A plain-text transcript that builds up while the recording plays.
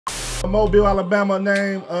Mobile, Alabama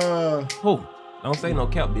name, Who? Don't say no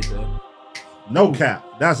cap, bitch. No Cap.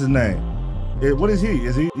 That's his name. What is he?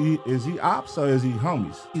 Is he ops or is he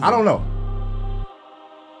homies? I don't know.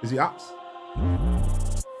 Is he ops?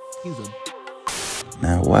 He's a.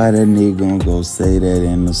 Now why that nigga gonna go say that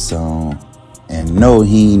in the song and know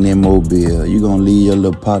he ain't in Mobile? You gonna leave your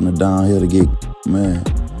little partner down here to get man?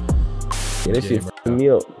 Yeah, that shit f***ing me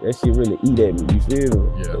up. That shit really eat at me, you feel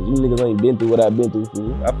me? Yeah. You niggas ain't been through what I've been through,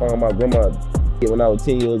 fool. I found my grandma when I was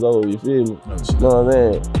 10 years old, you feel me? No shit. You know what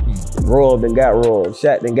I'm saying? Robbed and got robbed,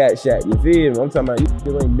 shot and got shot, you feel me? I'm talking about you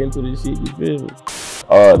niggas ain't been through this shit, you feel me?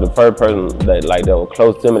 The first person that was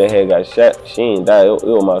close to me that had got shot, she ain't died, it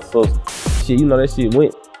was my sister. Shit, you know that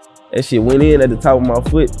shit went in at the top of my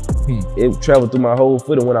foot. It traveled through my whole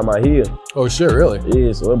foot and went out my heel. Oh shit, really?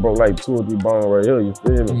 Yeah, so it broke like 2 or 3 bones right here, you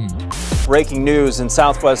feel me? Breaking news in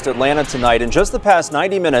southwest Atlanta tonight. In just the past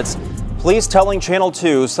 90 minutes, police telling Channel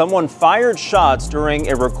 2 someone fired shots during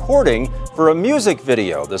a recording for a music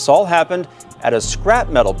video. This all happened at a scrap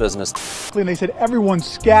metal business. And they said everyone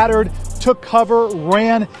scattered, took cover,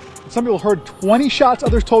 ran. Some people heard 20 shots.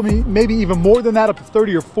 Others told me maybe even more than that, up to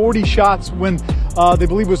 30 or 40 shots when they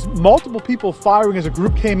believe was multiple people firing as a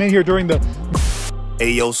group came in here during the...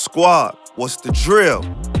 Ayo squad, what's the drill?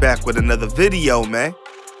 Back with another video, man.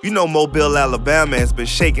 You know Mobile, Alabama has been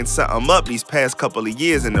shaking something up these past couple of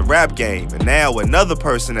years in the rap game. And now another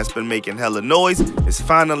person that's been making hella noise is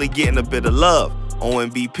finally getting a bit of love,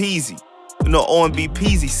 OMB Peezy. You know, OMB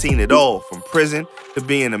Peezy seen it all, from prison to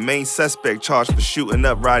being the main suspect charged for shooting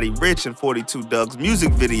up Roddy Ricch in 42 Doug's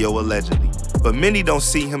music video, allegedly. But many don't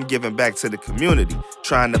see him giving back to the community,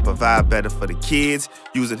 trying to provide better for the kids,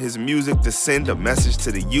 using his music to send a message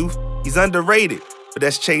to the youth. He's underrated, but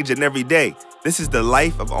that's changing every day. This is the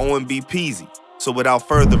life of OMB Peezy. So without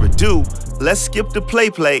further ado, let's skip the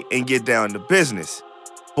play and get down to business.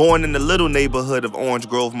 Born in the little neighborhood of Orange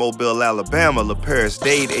Grove, Mobile, Alabama, LaParis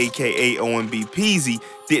Dade, aka OMB Peezy,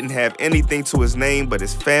 didn't have anything to his name but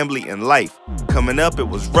his family and life. Coming up, it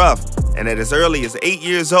was rough, and at as early as 8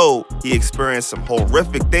 years old, he experienced some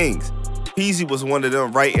horrific things. Peezy was one of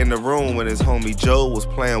them right in the room when his homie Joe was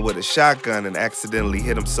playing with a shotgun and accidentally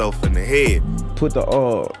hit himself in the head. Put the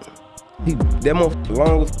that motherfucker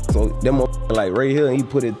long, so that motherfucker like right here, and he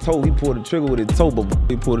pulled the trigger with his toe, but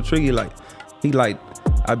he pulled the trigger, he like,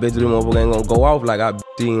 I bet you that motherfucker ain't gonna go off like I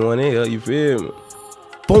seen one in here, you feel me?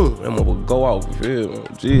 Boom, that motherfucker go off, you feel me?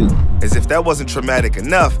 Jesus. As if that wasn't traumatic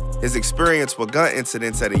enough, his experience with gun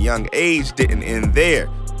incidents at a young age didn't end there.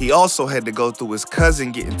 He also had to go through his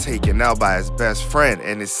cousin getting taken out by his best friend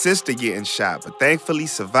and his sister getting shot, but thankfully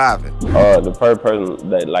surviving. The first person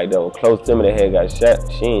that was close to me that had got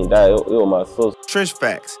shot, she ain't died, it was my sister. Trench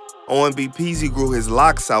facts. OMB Peezy grew his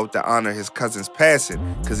locks out to honor his cousin's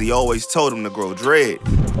passing, because he always told him to grow dread.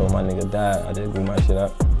 Oh, my nigga died, I just grew my shit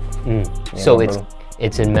out. So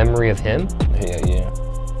it's in memory of him? Yeah.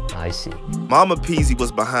 I see. Mama Peezy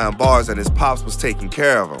was behind bars and his pops was taking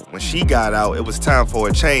care of him. When she got out, it was time for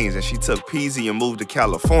a change, and she took Peezy and moved to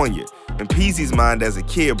California. In Peezy's mind as a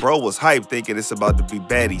kid, bro was hyped, thinking it's about to be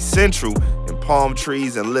Baddie Central and palm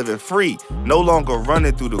trees and living free, no longer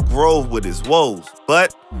running through the Grove with his woes.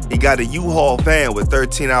 But he got a U-Haul van with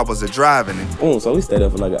 13 hours of driving. So we stayed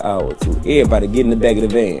up for like an hour or two. Everybody get in the back of the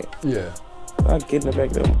van. Yeah. I get in the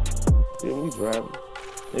back of them. Yeah, we driving.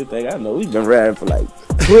 Everything I know, we been riding for like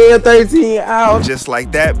 12, 13 hours. Just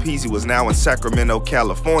like that, Peezy was now in Sacramento,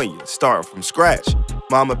 California, starting from scratch.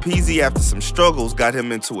 Mama Peezy, after some struggles, got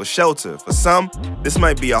him into a shelter. For some, this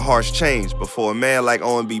might be a harsh change, but for a man like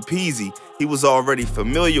OMB Peezy, he was already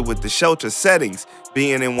familiar with the shelter settings,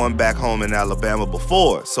 being in one back home in Alabama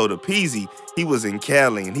before. So to Peezy, he was in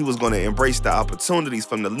Cali, and he was going to embrace the opportunities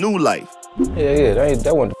from the new life. Yeah,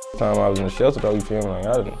 that wasn't the time I was in the shelter, though, you feel me?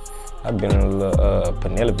 Like, I've been in a little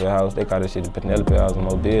Penelope house. They call that shit the Penelope house in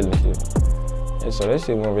Mobile and shit. And so that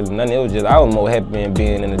shit wasn't really nothing. It was just, I was more happy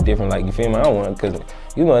being in a different, like, you feel me? I don't want, cause,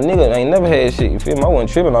 you know, a nigga ain't never had shit, you feel me? I wasn't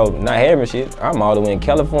tripping out not having shit. I'm all the way in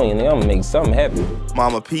California, nigga. I'm gonna make something happen.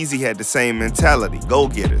 Mama Peezy had the same mentality,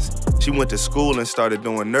 go-getters. She went to school and started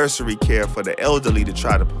doing nursery care for the elderly to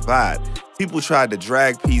try to provide. People tried to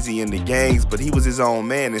drag Peezy into gangs, but he was his own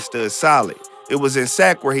man and stood solid. It was in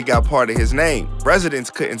Sac where he got part of his name. Residents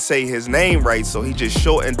couldn't say his name right, so he just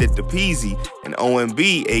shortened it to Peezy, and OMB,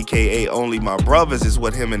 aka Only My Brothers, is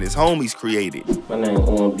what him and his homies created. My name is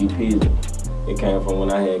OMB Peezy. It came from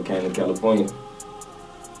when I came to California.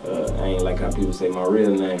 I ain't like how people say my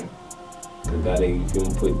real name. Cause they, you feel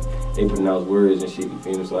me, they pronounce words and shit, you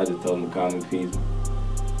feel me? So I just told them to call me Peezy.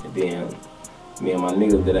 And then me and my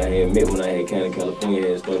niggas that I had met when I came to California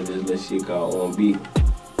had started this little shit called OMB.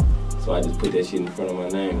 So I just put that shit in front of my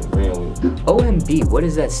name and ran with it. OMB, what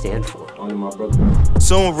does that stand for? Only my brother.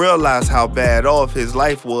 Soon realized how bad off his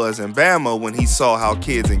life was in Bama when he saw how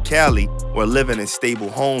kids in Cali were living in stable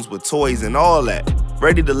homes with toys and all that.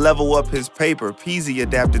 Ready to level up his paper, Peezy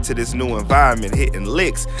adapted to this new environment, hitting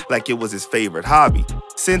licks like it was his favorite hobby.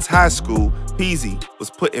 Since high school, Peezy was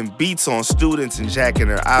putting beats on students and jacking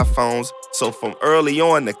their iPhones, so from early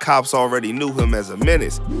on, the cops already knew him as a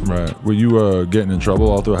menace. Right. Were you getting in trouble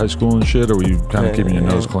all through high school and shit, or were you kind of keeping your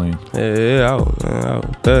nose clean? Yeah, I was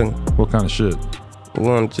thugging. What kind of shit? We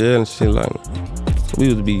went to jail and shit, like,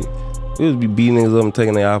 we was be beating niggas up and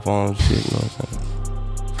taking their iPhones and shit, you know what I'm saying?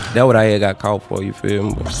 That's what I had got caught for, you feel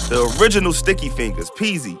me? The original Sticky Fingers,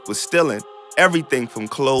 Peezy, was stealing everything from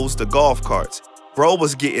clothes to golf carts. Bro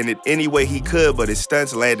was getting it any way he could, but his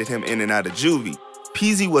stunts landed him in and out of juvie.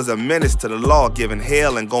 Peezy was a menace to the law, giving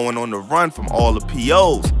hell and going on the run from all the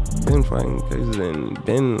POs. Been fighting cases and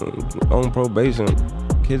been on probation.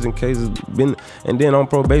 Kids in cases been, and then on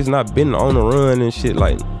probation, I've been on the run and shit,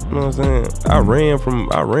 like, you know what I'm saying? I ran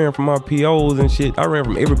from my POs and shit. I ran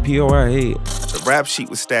from every PO I had. The rap sheet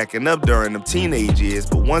was stacking up during them teenage years,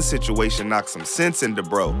 but one situation knocked some sense into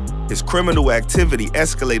bro. His criminal activity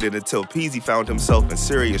escalated until Peezy found himself in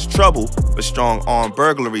serious trouble for strong armed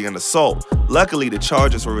burglary and assault. Luckily, the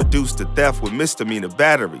charges were reduced to theft with misdemeanor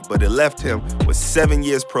battery, but it left him with 7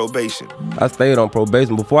 years probation. I stayed on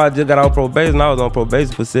probation. Before I just got out probation, I was on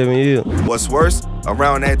probation for 7 years. What's worse,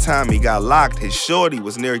 around that time he got locked, his shorty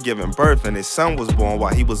was near giving birth and his son was born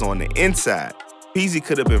while he was on the inside. Peezy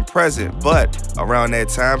could have been present, but around that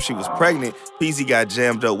time she was pregnant, Peezy got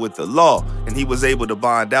jammed up with the law, and he was able to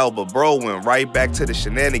bond out, but bro went right back to the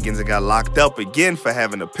shenanigans and got locked up again for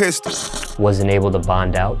having a pistol. Wasn't able to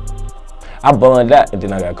bond out? I bonded out, and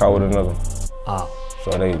then I got caught with another. Oh.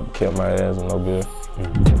 So they kept my ass with no bill.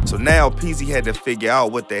 So now Peezy had to figure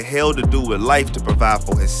out what the hell to do with life to provide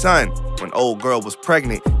for his son. When old girl was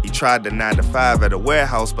pregnant, he tried the 9-to-5 at a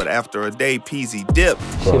warehouse, but after a day, Peezy dipped.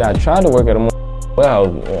 Shit, I tried to work at a warehouse.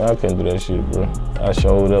 I couldn't do that shit, bro. I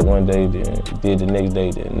showed up one day, then did the next day,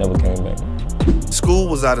 then never came back. School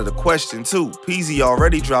was out of the question too. Peezy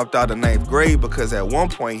already dropped out of 9th grade because at one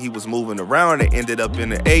point he was moving around and ended up in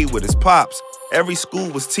the A with his pops. Every school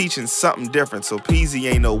was teaching something different, so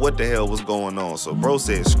Peezy ain't know what the hell was going on. So bro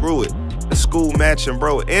said, screw it. The school matching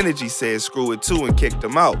bro energy said screw it too and kicked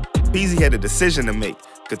him out. Peezy had a decision to make.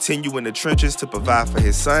 Continue in the trenches to provide for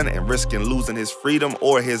his son and risking losing his freedom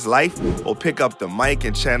or his life, or pick up the mic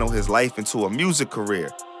and channel his life into a music career.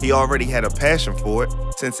 He already had a passion for it.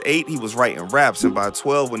 Since 8, he was writing raps, and by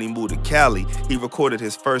 12, when he moved to Cali, he recorded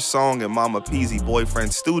his first song in Mama Peezy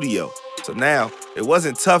boyfriend's studio. So now, it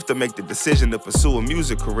wasn't tough to make the decision to pursue a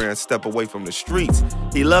music career and step away from the streets.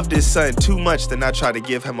 He loved his son too much to not try to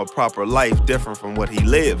give him a proper life different from what he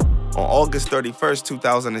lived. On August 31st,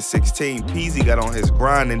 2016, Peezy got on his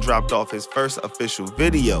grind and dropped off his first official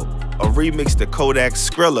video, a remix to Kodak's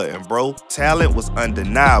Skrilla, and bro, talent was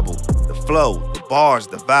undeniable. The flow, the bars,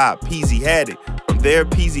 the vibe, Peezy had it. From there,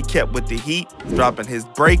 Peezy kept with the heat, dropping his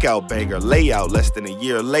breakout banger, Layout, less than a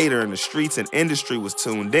year later, and the streets and industry was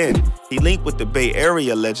tuned in. He linked with the Bay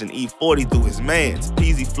Area legend E40 through his mans.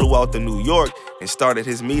 Peezy flew out to New York and started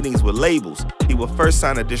his meetings with labels. He would first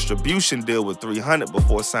sign a distribution deal with 300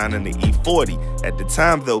 before signing the E40. At the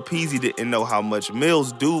time though, Peezy didn't know how much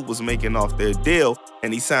Mills dude was making off their deal,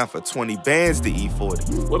 and he signed for 20 bands to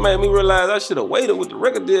E40. What made me realize I should have waited with the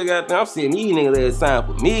record deal, goddamn. I'm seeing these niggas that signed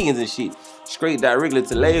for millions and shit. Straight directly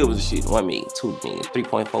to labels and shit. 1 million, 2 million,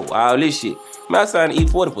 3.4, all this shit. Man, I signed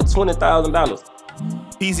E40 for $20,000.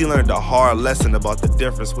 Peezy learned a hard lesson about the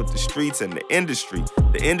difference with the streets and the industry.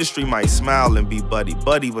 The industry might smile and be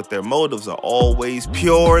buddy-buddy, but their motives are always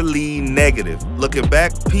purely negative. Looking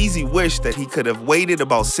back, Peezy wished that he could have waited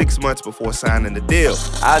about 6 months before signing the deal.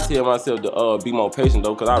 I tell myself to be more patient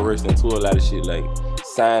though, cause I rushed into a lot of shit like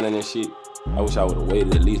signing and shit. I wish I would have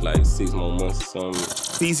waited at least like 6 more months or something.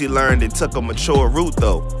 Peezy learned and took a mature route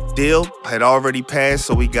though. Deal had already passed,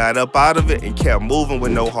 so he got up out of it and kept moving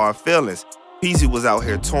with no hard feelings. Peezy was out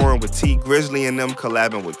here touring with T Grizzly and them,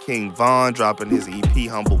 collabing with King Von, dropping his EP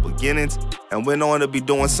Humble Beginnings, and went on to be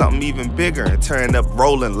doing something even bigger and turning up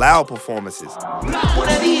Rolling Loud performances.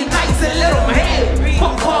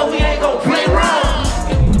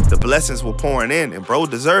 The blessings were pouring in, and bro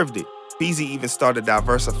deserved it. Peezy even started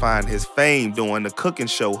diversifying his fame doing the cooking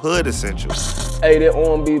show Hood Essentials. Hey, that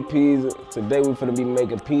OMB Peezy. Today we finna be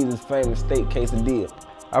making Peezy's famous steak quesadilla.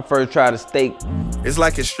 I first tried a steak. It's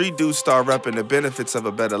like as street dudes start repping the benefits of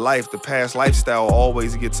a better life, the past lifestyle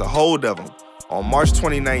always gets a hold of them. On March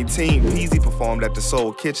 2019, Peezy performed at the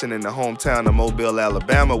Soul Kitchen in the hometown of Mobile,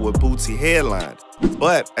 Alabama, where Bootsy headlined.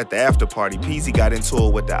 But at the after party, Peezy got into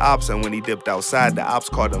it with the ops, and when he dipped outside, the ops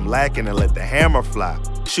caught him lacking and let the hammer fly,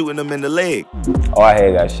 shooting him in the leg. Oh, I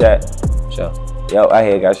had got shot. Sure. Yo, I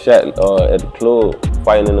had got shot at the club,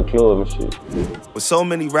 fighting in the club and shit. With so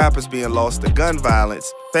many rappers being lost to gun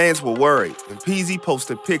violence, fans were worried, and Peezy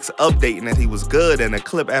posted pics updating that he was good and a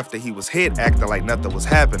clip after he was hit acting like nothing was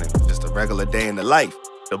happening, just a regular day in the life.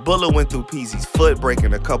 The bullet went through Peezy's foot,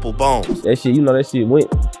 breaking a couple bones. That shit, you know, that shit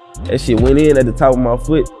went in at the top of my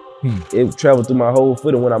foot. It traveled through my whole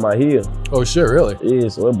foot and went out my heel. Oh shit, really? Yeah,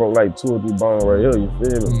 so it broke like 2 or 3 bones right here, you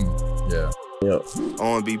feel me? Yeah. Yep.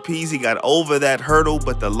 OMB Peezy got over that hurdle,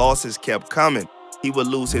 but the losses kept coming. He would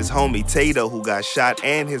lose his homie Tato, who got shot,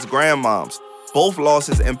 and his grandmoms. Both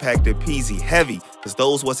losses impacted Peezy heavy, because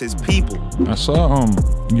those was his people. I saw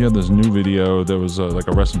you had this new video that was like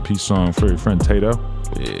a rest in peace song for your friend Tato.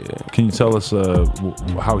 Yeah. Can you tell us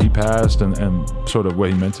how he passed and sort of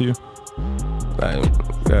what he meant to you?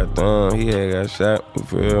 Like, goddamn, he had got shot, you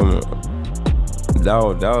feel me? That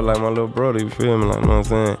was like my little brother, you feel me? Like, you know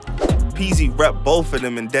what I'm saying? Peezy repped both of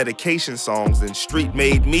them in dedication songs in Street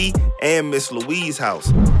Made Me and Miss Louise's House.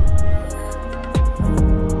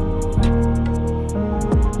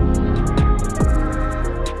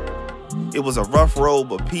 It was a rough road,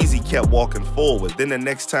 but Peezy kept walking forward. Then the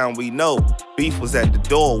next time we know, beef was at the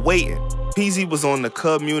door waiting. Peezy was on the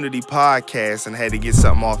Community podcast and had to get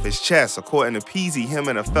something off his chest. According to Peezy, him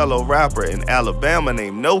and a fellow rapper in Alabama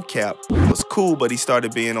named No Cap was cool, but he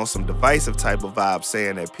started being on some divisive type of vibe,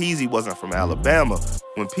 saying that Peezy wasn't from Alabama,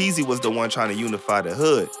 when Peezy was the one trying to unify the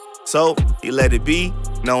hood. So he let it be,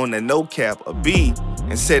 knowing that No Cap a B,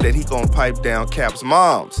 and said that he gonna pipe down Cap's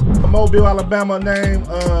moms. Mobile, Alabama name,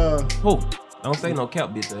 Who? Don't say no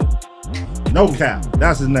cap, bitch. No Cap.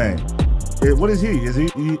 That's his name. What is he? Is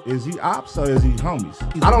he ops or is he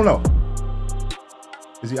homies? I don't know.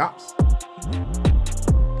 Is he ops?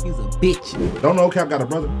 He's a bitch. Don't No Cap got a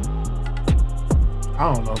brother?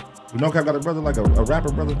 I don't know. Do No Cap got a brother, like a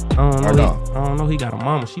rapper brother? I don't know. He got a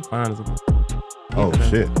mama. She fine as a. Oh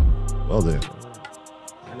shit. Well then.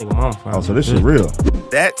 That nigga mama fine. Oh, so this shit real.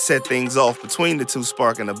 That set things off between the two,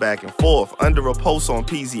 sparking a back and forth. Under a post on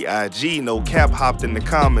Peezy IG, No Cap hopped in the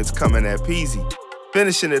comments coming at Peezy,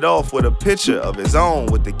 finishing it off with a picture of his own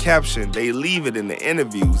with the caption, "They leave it in the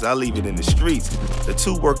interviews, I leave it in the streets." The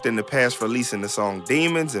two worked in the past releasing the song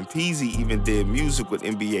Demons, and Peezy even did music with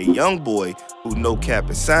NBA Youngboy, who No Cap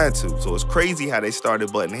is signed to. So it's crazy how they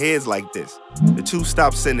started butting heads like this. The two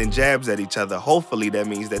stopped sending jabs at each other. Hopefully that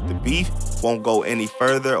means that the beef won't go any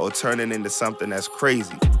further or turn it into something that's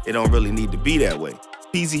crazy. It don't really need to be that way.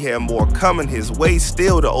 Peezy had more coming his way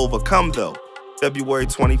still to overcome though. February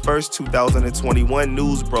 21st, 2021,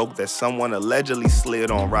 news broke that someone allegedly slid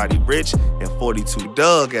on Roddy Ricch and 42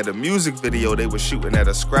 Doug at a music video they were shooting at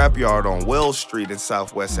a scrapyard on Wells Street in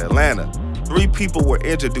Southwest Atlanta. 3 people were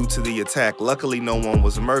injured due to the attack. Luckily, no one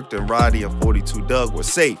was murked and Roddy and 42 Doug were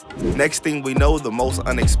safe. Next thing we know, the most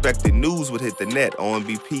unexpected news would hit the net.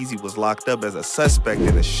 OMB Peezy was locked up as a suspect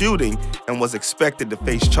in a shooting and was expected to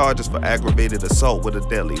face charges for aggravated assault with a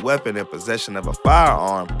deadly weapon and possession of a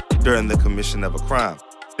firearm during the commission of a crime.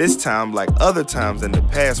 This time, like other times in the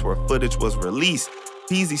past where footage was released,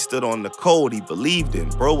 Peezy stood on the code he believed in.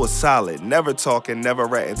 Bro was solid, never talking, never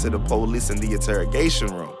ratting to the police in the interrogation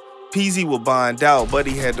room. Peezy would bond out, but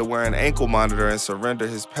he had to wear an ankle monitor and surrender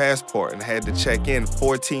his passport and had to check in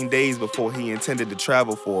 14 days before he intended to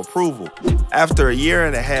travel for approval. After a year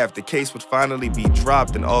and a half, the case would finally be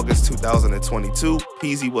dropped in August 2022.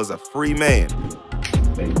 Peezy was a free man.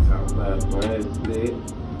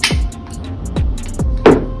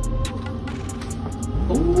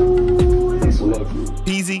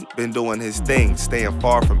 Peezy been doing his thing, staying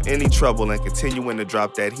far from any trouble and continuing to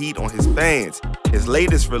drop that heat on his fans. His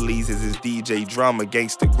latest release is his DJ Drama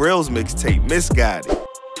Gangsta Grills mixtape, Misguided.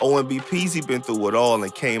 OMB Peezy been through it all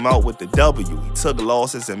and came out with the W. He took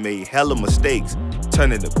losses and made hella mistakes,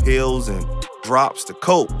 turning the pills and drops to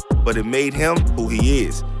cope, but it made him who he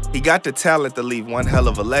is. He got the talent to leave one hell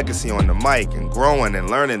of a legacy on the mic and growing and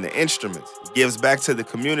learning the instruments. He gives back to the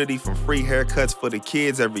community from free haircuts for the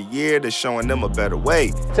kids every year to showing them a better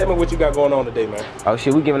way. Tell me what you got going on today, man. Oh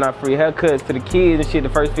shit, we giving out free haircuts to the kids and shit. The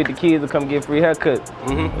first 50 kids will come get free haircuts.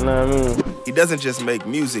 You know what I mean? He doesn't just make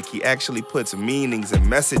music, he actually puts meanings and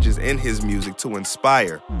messages in his music to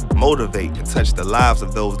inspire, motivate, and touch the lives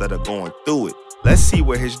of those that are going through it. Let's see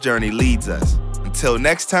where his journey leads us. Until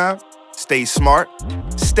next time, stay smart,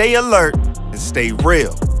 stay alert, and stay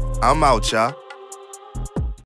real. I'm out, y'all.